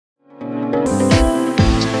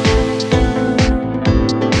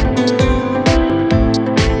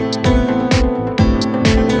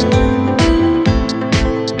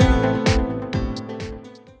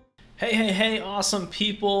awesome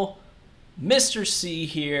people? Mr. C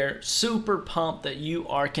here, super pumped that you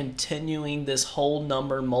are continuing this whole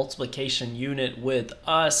number multiplication unit with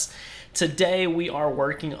us. Today we are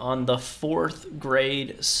working on the 4th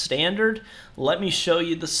grade standard. Let me show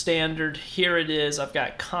you the standard. Here it is. I've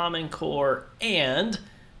got Common Core, and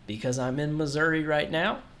because I'm in Missouri right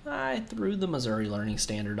now, I threw the Missouri Learning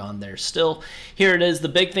Standard on there still. Here it is. The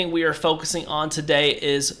big thing we are focusing on today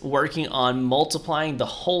is working on multiplying the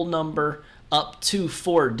whole number up to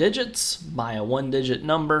 4 digits by a 1-digit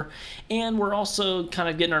number, and we're also kind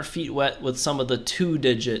of getting our feet wet with some of the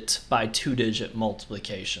 2-digit by 2-digit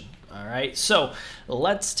multiplication. All right, so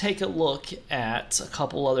let's take a look at a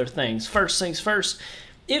couple other things. First things first,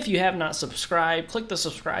 if you have not subscribed, click the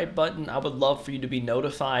subscribe button. I would love for you to be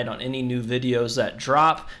notified on any new videos that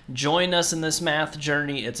drop. Join us in this math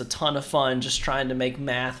journey. It's a ton of fun just trying to make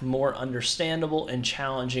math more understandable and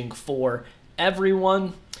challenging for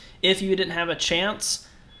everyone. If you didn't have a chance,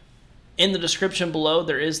 in the description below,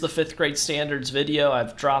 there is the 5th grade standards video.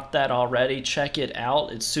 I've dropped that already. Check it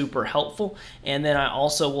out. It's super helpful. And then I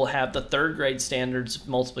also will have the 3rd grade standards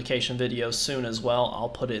multiplication video soon as well. I'll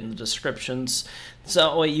put it in the descriptions so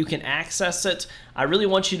that way you can access it. I really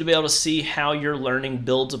want you to be able to see how your learning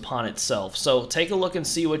builds upon itself. So take a look and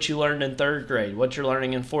see what you learned in 3rd grade, what you're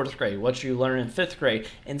learning in 4th grade, what you learn in 5th grade,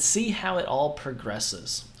 and see how it all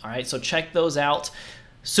progresses. All right, so check those out.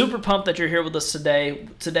 Super pumped that you're here with us today.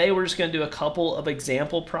 Today we're just going to do a couple of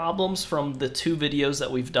example problems from the 2 videos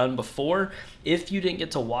that we've done before. If you didn't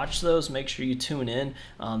get to watch those, make sure you tune in.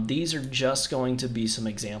 These are just going to be some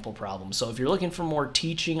example problems. So if you're looking for more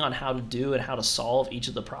teaching on how to do and how to solve each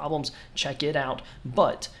of the problems, check it out.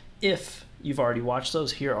 But if you've already watched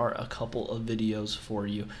those, here are a couple of videos for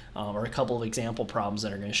you, or a couple of example problems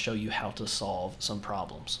that are going to show you how to solve some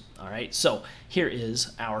problems. All right, so here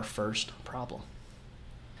is our first problem.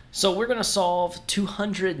 So we're going to solve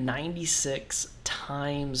 296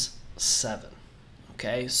 times 7.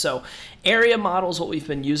 Okay, so area model is what we've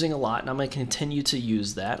been using a lot, and I'm going to continue to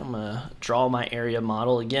use that. I'm going to draw my area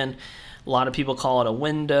model. Again, a lot of people call it a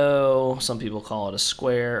window. Some people call it a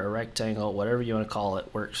square, a rectangle, whatever you want to call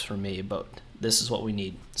it works for me, but this is what we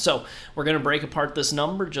need. So we're going to break apart this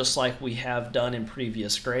number just like we have done in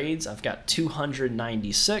previous grades. I've got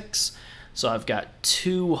 296, so I've got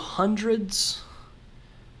 2 hundreds.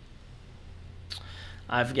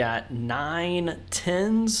 I've got 9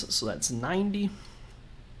 tens, so that's 90.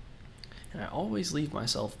 And I always leave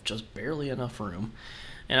myself just barely enough room.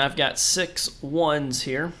 And I've got 6 ones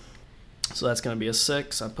here, so that's going to be a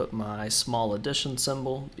 6. I put my small addition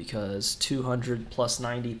symbol because 200 plus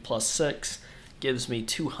 90 plus 6 gives me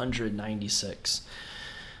 296.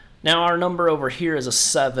 Now our number over here is a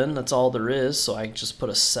 7. That's all there is, so I just put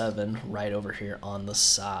a 7 right over here on the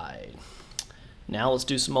side. Now let's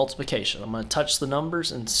do some multiplication. I'm going to touch the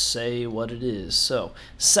numbers and say what it is. So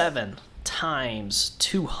 7 times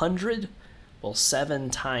 200, well 7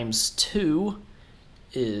 times 2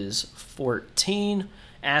 is 14.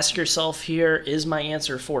 Ask yourself here, is my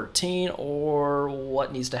answer 14 or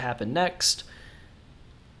what needs to happen next?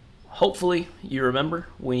 Hopefully you remember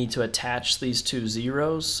we need to attach these 2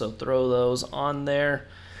 zeros, so throw those on there.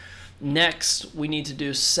 Next, we need to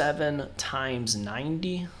do 7 times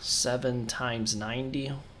 90. 7 times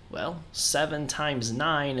 90. Well, 7 times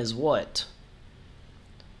 9 is what?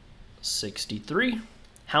 63.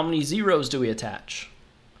 How many zeros do we attach?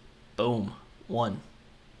 Boom. 1.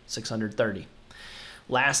 630.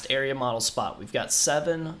 Last area model spot. We've got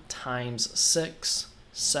 7 times 6.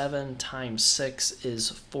 7 times 6 is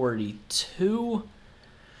 42.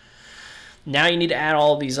 Now you need to add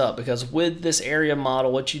all of these up, because with this area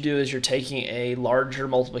model, what you do is you're taking a larger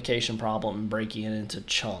multiplication problem and breaking it into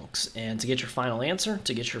chunks. And to get your final answer,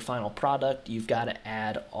 to get your final product, you've got to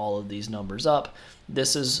add all of these numbers up.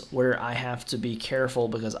 This is where I have to be careful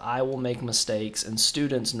because I will make mistakes, and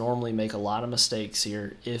students normally make a lot of mistakes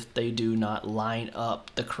here if they do not line up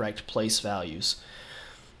the correct place values.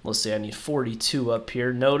 Let's see, I need 42 up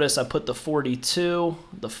here. Notice I put the 42,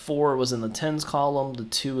 the 4 was in the tens column, the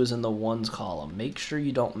 2 is in the ones column. Make sure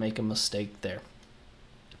you don't make a mistake there.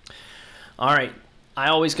 All right, I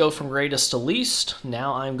always go from greatest to least.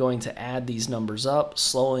 Now I'm going to add these numbers up,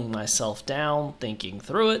 slowing myself down, thinking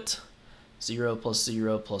through it. 0 plus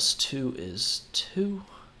 0 plus 2 is 2.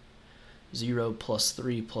 0 plus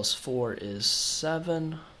 3 plus 4 is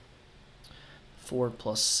 7. 4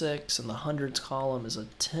 plus 6 in the hundreds column is a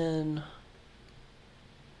 10.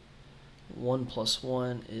 1 plus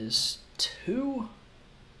 1 is 2.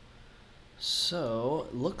 So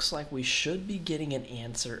it looks like we should be getting an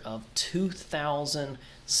answer of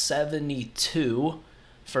 2072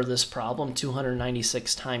 for this problem,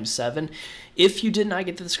 296 times 7. If you did not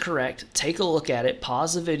get this correct, take a look at it,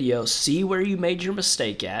 pause the video, see where you made your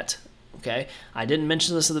mistake at. Okay, I didn't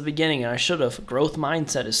mention this at the beginning, and I should have. Growth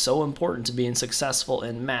mindset is so important to being successful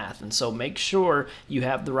in math, and so make sure you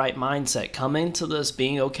have the right mindset. Come into this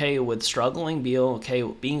being okay with struggling,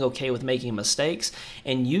 being okay with making mistakes,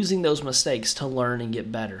 and using those mistakes to learn and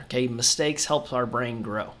get better. Okay, mistakes help our brain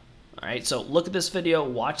grow. All right, so look at this video,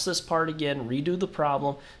 watch this part again, redo the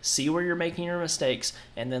problem, see where you're making your mistakes,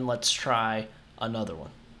 and then let's try another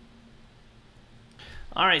one.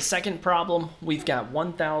 All right, second problem, we've got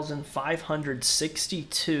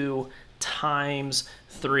 1,562 times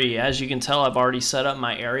 3. As you can tell, I've already set up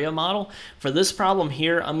my area model. For this problem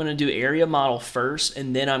here, I'm going to do area model first,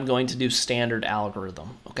 and then I'm going to do standard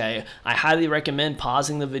algorithm, okay? I highly recommend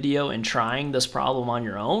pausing the video and trying this problem on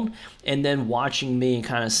your own, and then watching me and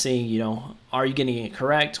kind of seeing, you know, are you getting it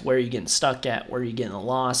correct, where are you getting stuck at, where are you getting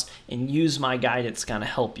lost, and use my guidance to kind of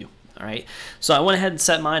help you. All right, so I went ahead and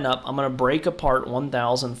set mine up. I'm going to break apart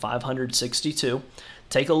 1,562.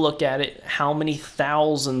 Take a look at it. How many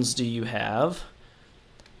thousands do you have?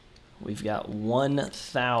 We've got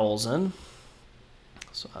 1,000.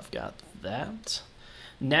 So I've got that.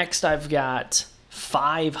 Next, I've got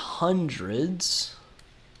 500s.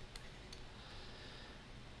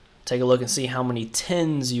 Take a look and see how many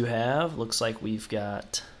tens you have. Looks like we've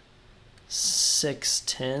got 6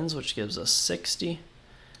 tens, which gives us 60.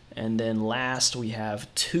 And then last we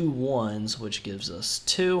have 2 ones, which gives us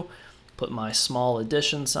 2. Put my small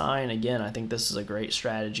addition sign. Again, I think this is a great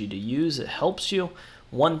strategy to use. It helps you.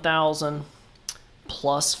 1,000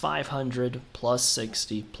 plus 500 plus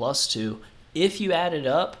 60 plus 2. If you add it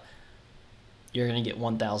up, you're going to get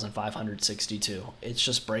 1,562. It's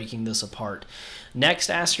just breaking this apart. Next,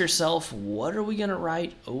 ask yourself, what are we going to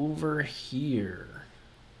write over here?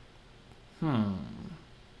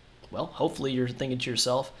 Well, hopefully you're thinking to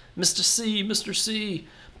yourself, Mr. C,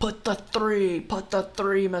 put the 3,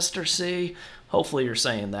 Mr. C. Hopefully you're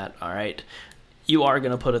saying that, all right? You are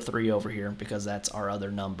going to put a 3 over here because that's our other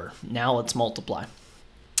number. Now let's multiply.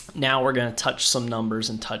 Now we're going to touch some numbers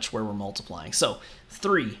and touch where we're multiplying. So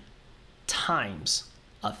 3 times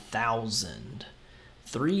 1,000.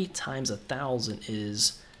 3 times 1,000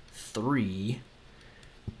 is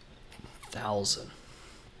 3,000.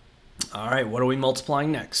 All right, what are we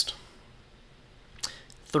multiplying next?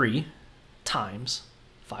 3 times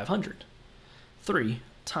 500. 3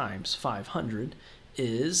 times 500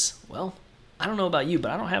 is, well, I don't know about you,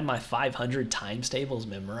 but I don't have my 500 times tables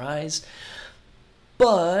memorized.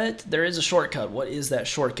 But there is a shortcut. What is that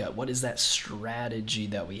shortcut? What is that strategy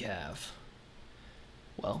that we have?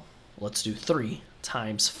 Well, let's do 3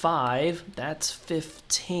 times 5. That's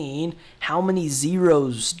 15. How many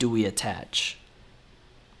zeros do we attach?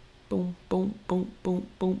 Boom, boom, boom, boom,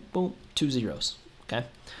 boom, boom. 2 zeros. Okay,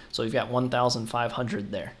 so we've got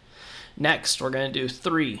 1,500 there. Next, we're going to do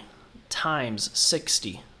 3 times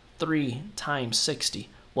 60. 3 times 60.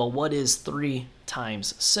 Well, what is 3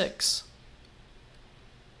 times 6?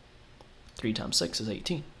 3 times 6 is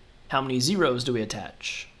 18. How many zeros do we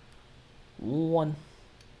attach? 1.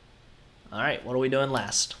 All right, what are we doing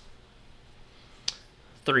last?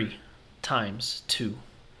 3 times 2.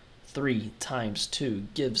 3 times 2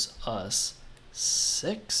 gives us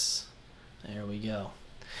 6. There we go.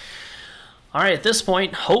 All right, at this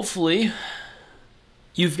point, hopefully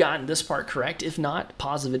you've gotten this part correct. If not,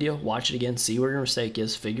 pause the video, watch it again, see where your mistake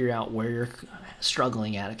is, figure out where you're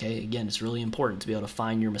struggling at, okay? Again, it's really important to be able to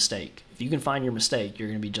find your mistake. If you can find your mistake, you're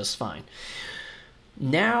going to be just fine.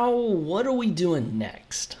 Now, what are we doing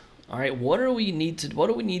next? All right, what do we need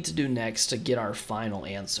to do next to get our final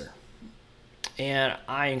answer? And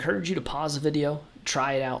I encourage you to pause the video,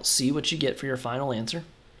 try it out, see what you get for your final answer,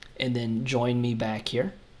 and then join me back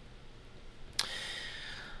here.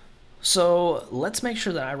 So let's make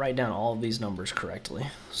sure that I write down all of these numbers correctly.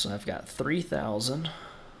 So I've got 3,000,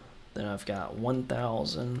 then I've got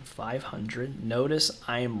 1,500. Notice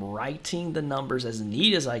I am writing the numbers as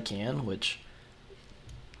neat as I can, which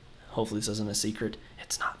hopefully this isn't a secret.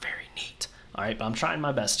 It's not very neat. All right, but I'm trying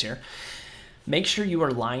my best here. Make sure you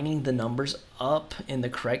are lining the numbers up in the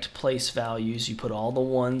correct place values. You put all the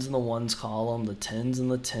ones in the ones column, the tens in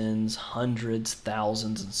the tens, hundreds,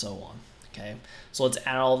 thousands, and so on. Okay, so let's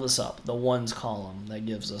add all this up. The ones column, that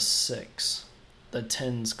gives us 6. The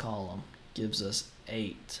tens column gives us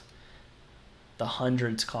 8. The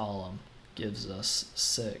hundreds column gives us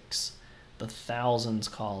 6. The thousands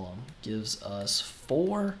column gives us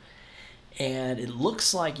 4. And it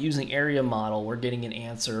looks like using area model, we're getting an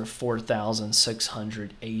answer of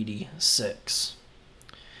 4,686.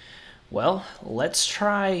 Well, let's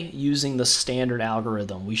try using the standard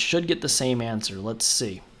algorithm. We should get the same answer. Let's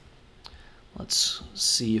see. Let's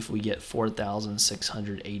see if we get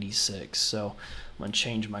 4,686. So I'm going to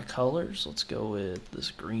change my colors. Let's go with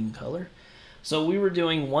this green color. So we were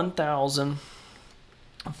doing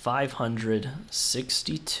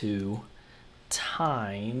 1,562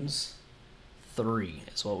 times 3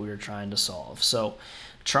 is what we were trying to solve. So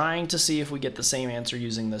trying to see if we get the same answer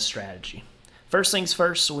using this strategy. First things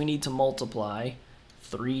first, we need to multiply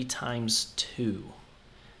 3 times 2.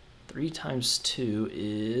 3 times 2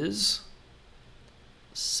 is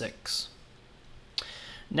 6.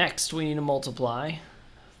 Next, we need to multiply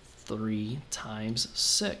 3 times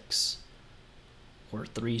 6, or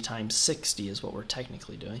 3 times 60 is what we're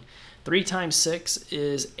technically doing. 3 times 6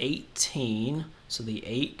 is 18, so the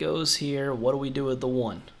 8 goes here. What do we do with the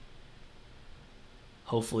 1?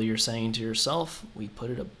 Hopefully you're saying to yourself, we put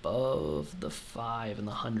it above the 5 in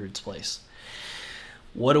the hundreds place.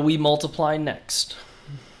 What do we multiply next?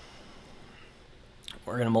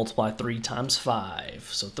 We're going to multiply 3 times 5.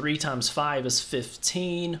 So 3 times 5 is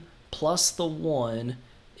 15, plus the 1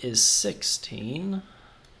 is 16.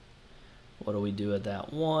 What do we do with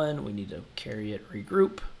that 1? We need to carry it,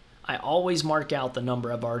 regroup. I always mark out the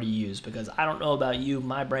number I've already used because I don't know about you,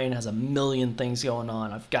 my brain has a million things going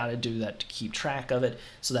on. I've got to do that to keep track of it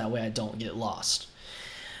so that way I don't get lost.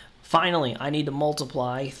 Finally, I need to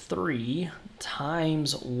multiply 3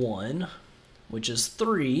 times 1, which is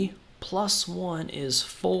 3, plus 1 is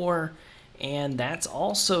 4, and that's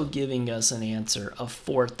also giving us an answer of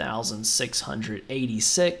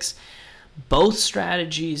 4,686. Both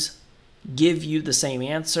strategies give you the same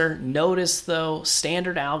answer. Notice though,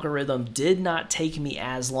 standard algorithm did not take me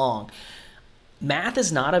as long. Math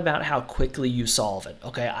is not about how quickly you solve it,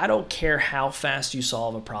 okay? I don't care how fast you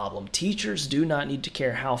solve a problem. Teachers do not need to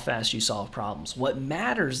care how fast you solve problems. What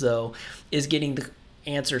matters though is getting the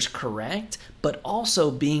answers correct, but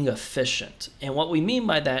also being efficient. And what we mean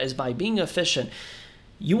by that is by being efficient,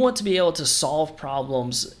 you want to be able to solve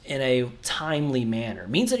problems in a timely manner.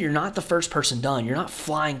 It means that you're not the first person done. You're not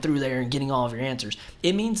flying through there and getting all of your answers.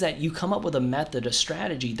 It means that you come up with a method, a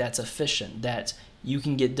strategy that's efficient, that you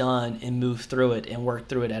can get done and move through it and work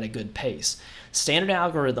through it at a good pace. Standard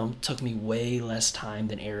algorithm took me way less time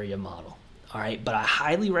than area model. All right, but I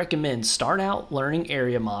highly recommend start out learning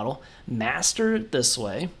area model, master it this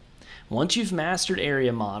way. Once you've mastered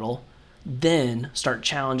area model, then start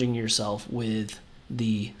challenging yourself with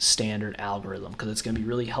the standard algorithm because it's going to be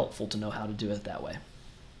really helpful to know how to do it that way.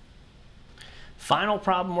 Final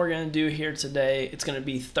problem we're going to do here today, it's going to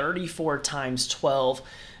be 34 times 12.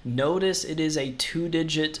 Notice it is a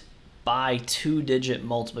 2-digit by 2-digit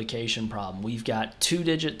multiplication problem. We've got 2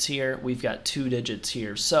 digits here, we've got 2 digits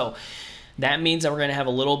here. So that means that we're going to have a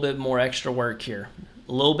little bit more extra work here.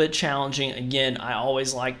 A little bit challenging. Again, I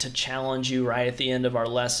always like to challenge you right at the end of our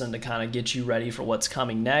lesson to kind of get you ready for what's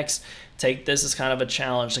coming next. Take this as kind of a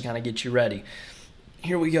challenge to kind of get you ready.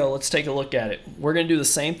 Here we go. Let's take a look at it. We're going to do the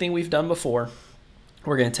same thing we've done before.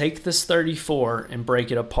 We're going to take this 34 and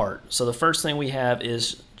break it apart. So the first thing we have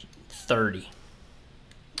is 30.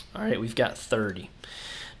 All right, we've got 30.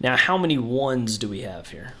 Now, how many ones do we have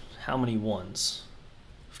here? How many ones?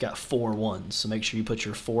 We've got 4 ones, so make sure you put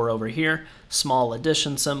your 4 over here. Small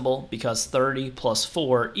addition symbol, because 30 plus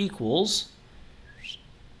 4 equals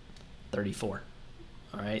 34.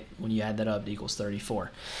 All right, when you add that up, it equals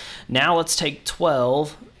 34. Now let's take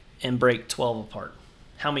 12 and break 12 apart.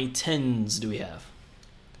 How many 10s do we have?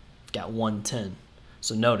 We've got 1 10.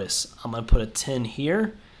 So notice, I'm going to put a 10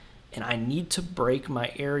 here, and I need to break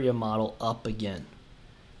my area model up again.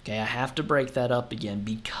 Okay, I have to break that up again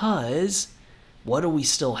because what do we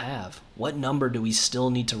still have? What number do we still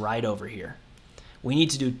need to write over here? We need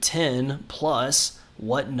to do 10 plus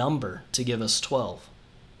what number to give us 12?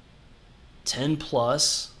 10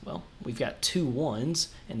 plus, well, we've got 2 ones,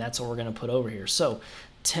 and that's what we're going to put over here. So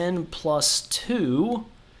 10 plus 2,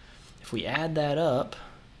 if we add that up,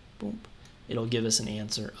 boom, it'll give us an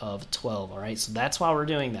answer of 12. All right, so that's why we're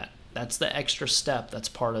doing that. That's the extra step that's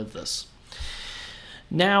part of this.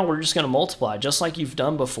 Now we're just going to multiply just like you've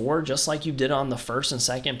done before, just like you did on the first and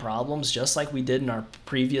second problems, just like we did in our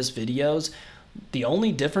previous videos. The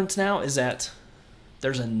only difference now is that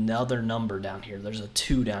there's another number down here. There's a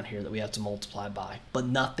 2 down here that we have to multiply by, but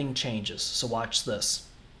nothing changes. So watch this.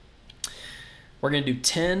 We're going to do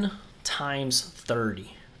 10 times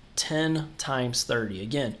 30. 10 times 30.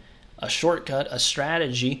 Again, a shortcut, a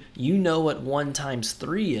strategy. You know what 1 times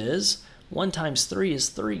 3 is. 1 times 3 is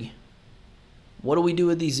 3. What do we do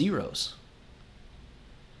with these zeros?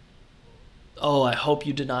 Oh, I hope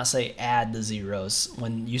you did not say add the zeros.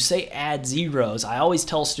 When you say add zeros, I always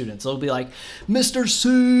tell students, they'll be like, Mr.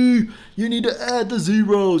 C, you need to add the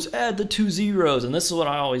zeros, add the 2 zeros. And this is what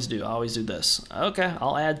I always do. I always do this. Okay,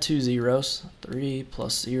 I'll add 2 zeros. 3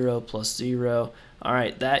 plus 0 plus 0. All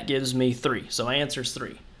right, that gives me 3. So my answer is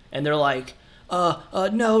 3. And they're like,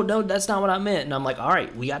 no, that's not what I meant. And I'm like, all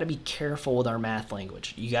right, we got to be careful with our math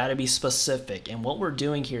language. You got to be specific. And what we're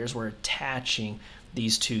doing here is we're attaching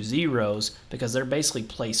these 2 zeros because they're basically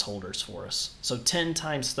placeholders for us. So 10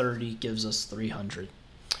 times 30 gives us 300.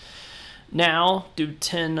 Now do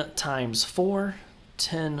 10 times 4.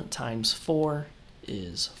 10 times 4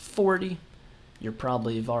 is 40. You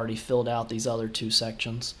probably have already filled out these other 2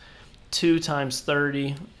 sections. 2 times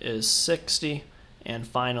 30 is 60. And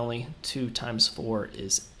finally, 2 times 4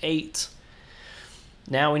 is 8.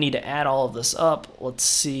 Now we need to add all of this up. Let's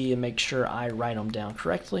see and make sure I write them down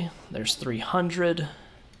correctly. There's 300,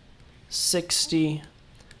 60,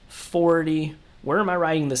 40. Where am I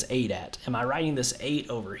writing this 8 at? Am I writing this 8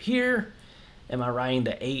 over here? Am I writing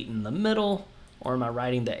the 8 in the middle? Or am I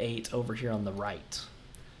writing the 8 over here on the right?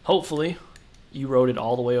 Hopefully, you wrote it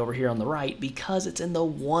all the way over here on the right because it's in the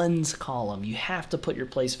ones column. You have to put your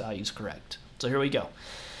place values correct. So here we go.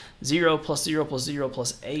 0 plus 0 plus 0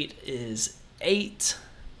 plus 8 is 8.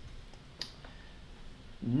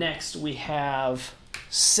 Next we have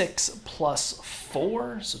 6 plus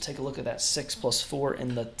 4. So take a look at that 6 plus 4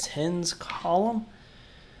 in the tens column.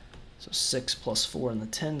 So 6 plus 4 in the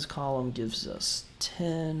tens column gives us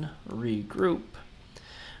 10. Regroup.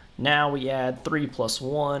 Now we add 3 plus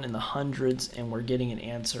 1 in the hundreds and we're getting an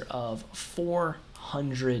answer of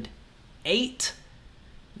 408.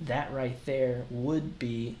 That right there would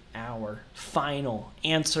be our final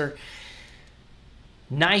answer.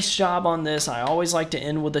 Nice job on this. I always like to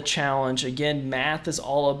end with a challenge. Again, math is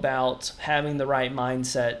all about having the right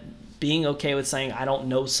mindset, being okay with saying I don't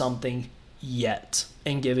know something yet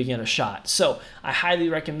and giving it a shot. So I highly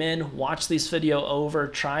recommend watch this video over,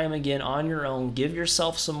 try them again on your own, give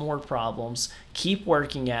yourself some more problems, keep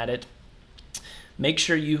working at it. Make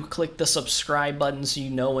sure you click the subscribe button so you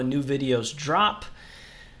know when new videos drop.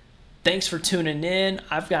 Thanks for tuning in.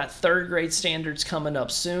 I've got 3rd grade standards coming up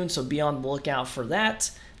soon, so be on the lookout for that.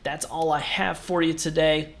 That's all I have for you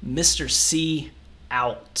today. Mr. C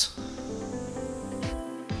out.